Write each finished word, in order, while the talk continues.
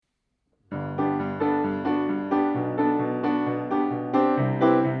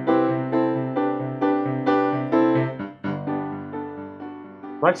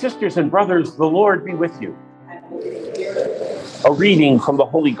My sisters and brothers, the Lord be with you. A reading from the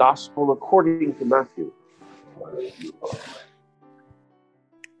Holy Gospel according to Matthew.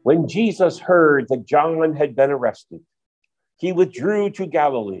 When Jesus heard that John had been arrested, he withdrew to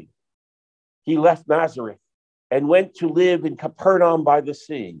Galilee. He left Nazareth and went to live in Capernaum by the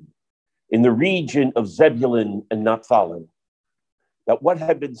sea, in the region of Zebulun and Naphtali, that what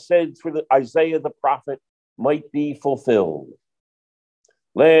had been said through Isaiah the prophet might be fulfilled.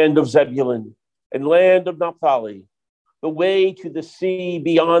 Land of Zebulun and land of Naphtali, the way to the sea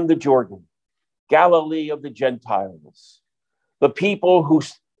beyond the Jordan, Galilee of the Gentiles. The people who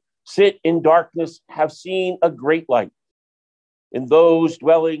sit in darkness have seen a great light. In those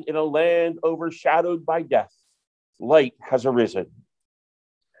dwelling in a land overshadowed by death, light has arisen.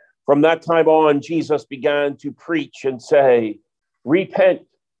 From that time on, Jesus began to preach and say, "Repent,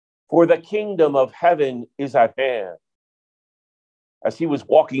 for the kingdom of heaven is at hand." As he was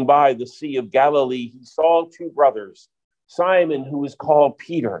walking by the Sea of Galilee, he saw two brothers, Simon, who is called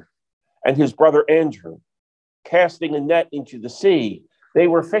Peter, and his brother Andrew, casting a net into the sea. They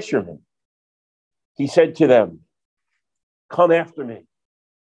were fishermen. He said to them, "Come after me,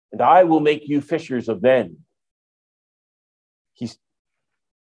 and I will make you fishers of men."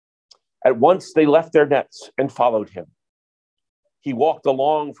 At once they left their nets and followed him. He walked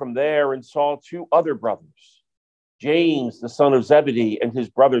along from there and saw two other brothers, James, the son of Zebedee, and his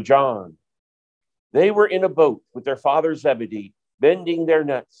brother John. They were in a boat with their father Zebedee, mending their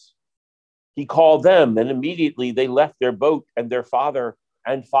nets. He called them, and immediately they left their boat and their father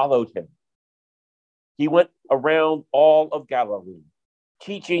and followed him. He went around all of Galilee,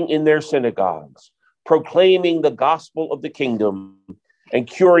 teaching in their synagogues, proclaiming the gospel of the kingdom, and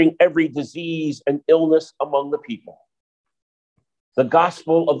curing every disease and illness among the people. The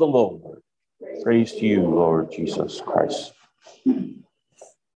gospel of the Lord. Praise to you, Lord Jesus Christ.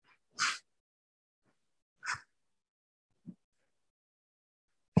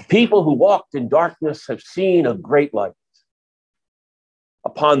 People who walked in darkness have seen a great light.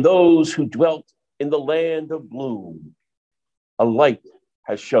 Upon those who dwelt in the land of gloom, a light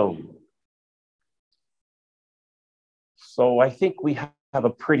has shone. So I think we have a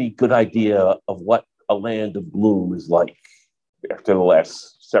pretty good idea of what a land of gloom is like after the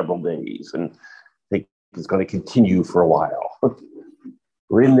last several days, and I think it's going to continue for a while.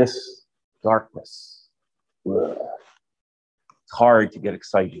 We're in this darkness. It's hard to get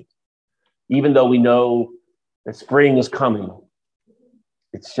excited. Even though we know that spring is coming,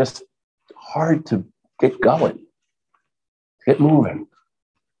 it's just hard to get going, to get moving,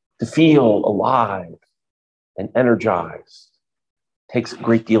 to feel alive and energized. It takes a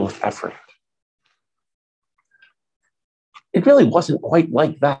great deal of effort. It really wasn't quite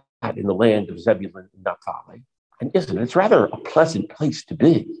like that in the land of Zebulun and Naphtali, and isn't it? It's rather a pleasant place to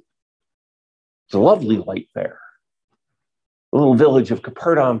be. It's a lovely light there. The little village of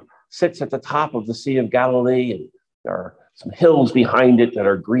Capernaum sits at the top of the Sea of Galilee, and there are some hills behind it that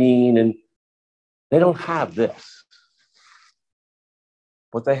are green, and they don't have this.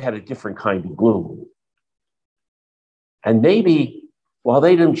 But they had a different kind of gloom. And maybe while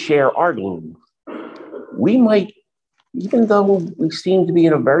they didn't share our gloom, we might, even though we seem to be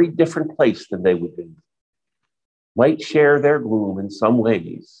in a very different place than they would be, might share their gloom in some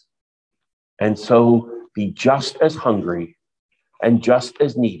ways, and so be just as hungry and just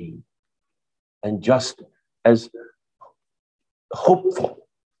as needy and just as hopeful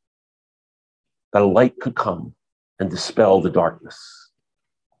that a light could come and dispel the darkness.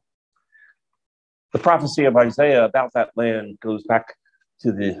 The prophecy of Isaiah about that land goes back to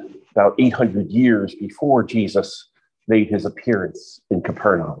about 800 years before Jesus made his appearance in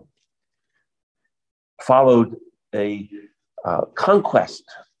Capernaum. Followed a conquest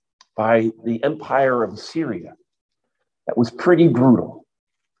by the empire of Assyria that was pretty brutal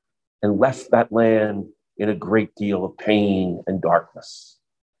and left that land in a great deal of pain and darkness.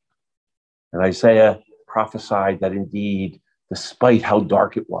 And Isaiah prophesied that indeed, despite how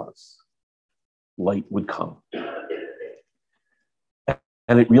dark it was, light would come.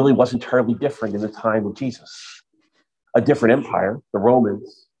 And it really wasn't terribly different in the time of Jesus. A different empire, the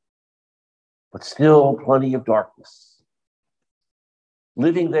Romans, but still plenty of darkness.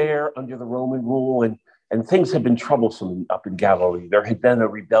 Living there under the Roman rule, and things had been troublesome up in Galilee. There had been a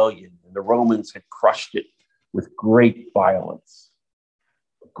rebellion, and the Romans had crushed it with great violence,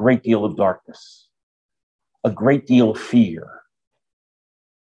 a great deal of darkness, a great deal of fear,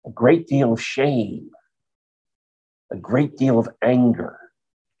 a great deal of shame, a great deal of anger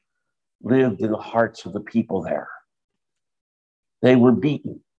lived in the hearts of the people there. They were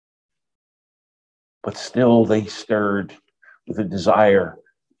beaten, but still they stirred with a desire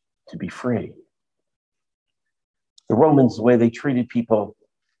to be free. The Romans, the way they treated people,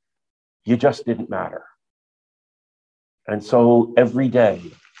 you just didn't matter. And so every day,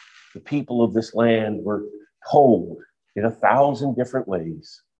 the people of this land were told in 1,000 different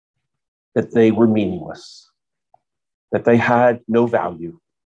ways that they were meaningless, that they had no value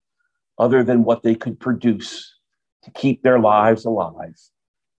other than what they could produce to keep their lives alive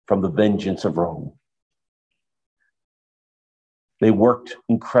from the vengeance of Rome. They worked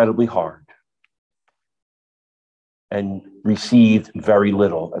incredibly hard and received very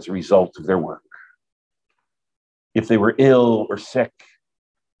little as a result of their work. If they were ill or sick,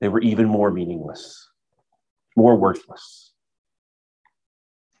 they were even more meaningless, more worthless.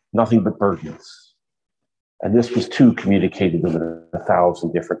 Nothing but burdens. And this was too communicated to them in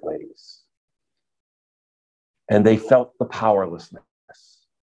 1,000 different ways. And they felt the powerlessness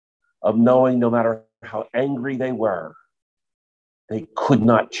of knowing no matter how angry they were, they could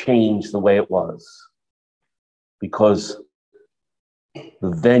not change the way it was, because the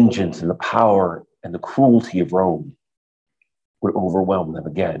vengeance and the power and the cruelty of Rome would overwhelm them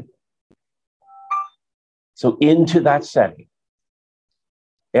again. So into that setting,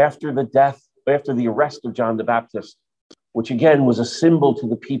 after the arrest of John the Baptist, which again was a symbol to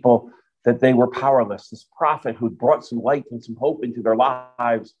the people that they were powerless, this prophet who brought some light and some hope into their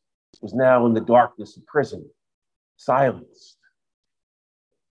lives was now in the darkness of prison, silenced.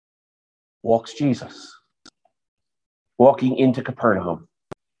 Walks Jesus, walking into Capernaum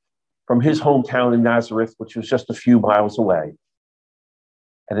from his hometown in Nazareth, which was just a few miles away,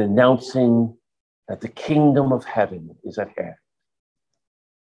 and announcing that the kingdom of heaven is at hand.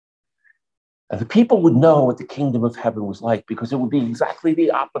 And the people would know what the kingdom of heaven was like, because it would be exactly the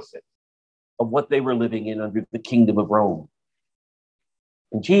opposite of what they were living in under the kingdom of Rome.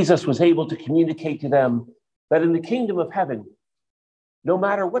 And Jesus was able to communicate to them that in the kingdom of heaven, no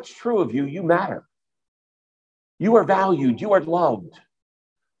matter what's true of you, you matter. You are valued, you are loved,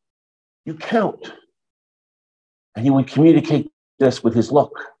 you count. And he would communicate this with his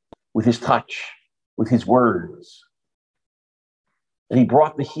look, with his touch, with his words. And he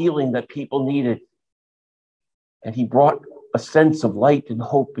brought the healing that people needed. And he brought a sense of light and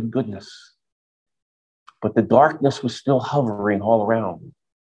hope and goodness. But the darkness was still hovering all around.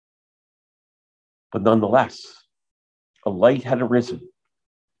 But nonetheless, a light had arisen.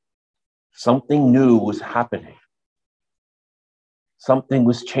 Something new was happening. Something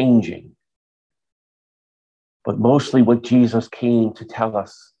was changing. But mostly what Jesus came to tell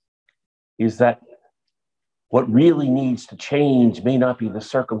us is that what really needs to change may not be the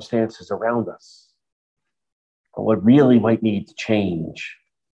circumstances around us, but what really might need to change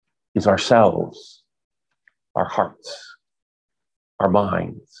is ourselves, our hearts, our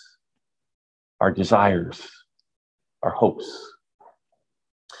minds, our desires, our hopes.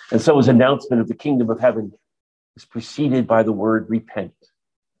 And so his announcement of the kingdom of heaven is preceded by the word repent,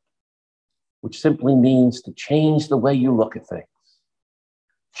 which simply means to change the way you look at things,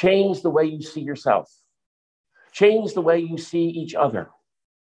 change the way you see yourself, change the way you see each other.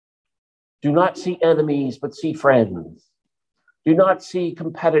 Do not see enemies, but see friends. Do not see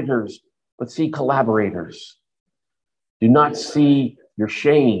competitors, but see collaborators. Do not see your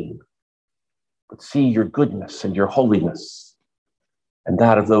shame, but see your goodness and your holiness and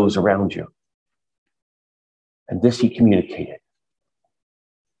that of those around you. And this he communicated.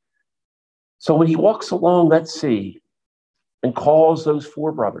 So when he walks along that sea and calls those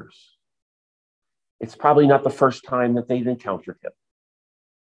four brothers, it's probably not the first time that they'd encountered him.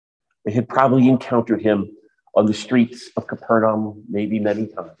 They had probably encountered him on the streets of Capernaum maybe many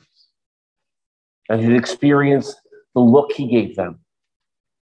times, and had experienced the look he gave them,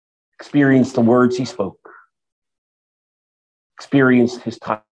 experienced the words he spoke, experienced his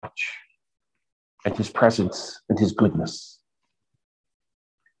touch and his presence and his goodness,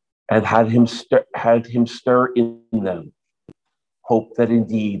 and had him stir in them hope that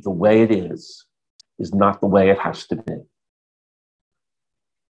indeed the way it is not the way it has to be.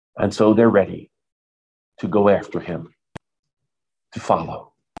 And so they're ready to go after him, to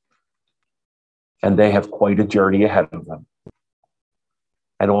follow. And they have quite a journey ahead of them.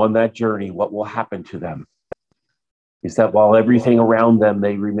 And on that journey, what will happen to them is that while everything around them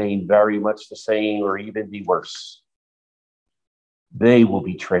may remain very much the same or even be worse, they will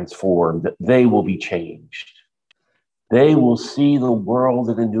be transformed, they will be changed. They will see the world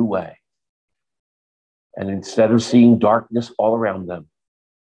in a new way. And instead of seeing darkness all around them,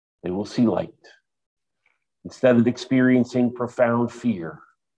 they will see light. Instead of experiencing profound fear,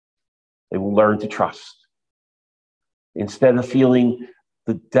 they will learn to trust. Instead of feeling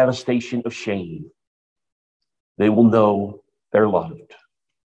the devastation of shame, they will know they're loved.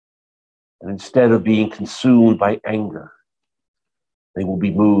 And instead of being consumed by anger, they will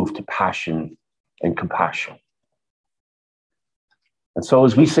be moved to passion and compassion. And so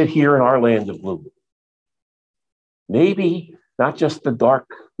as we sit here in our land of gloom, maybe not just the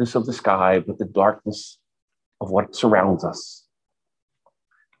darkness of the sky, but the darkness of what surrounds us,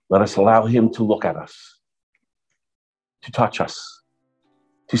 let us allow him to look at us, to touch us,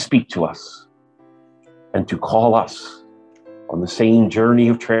 to speak to us, and to call us on the same journey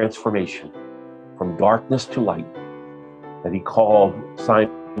of transformation from darkness to light that he called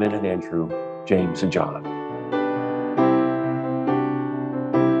Simon and Andrew, James and John.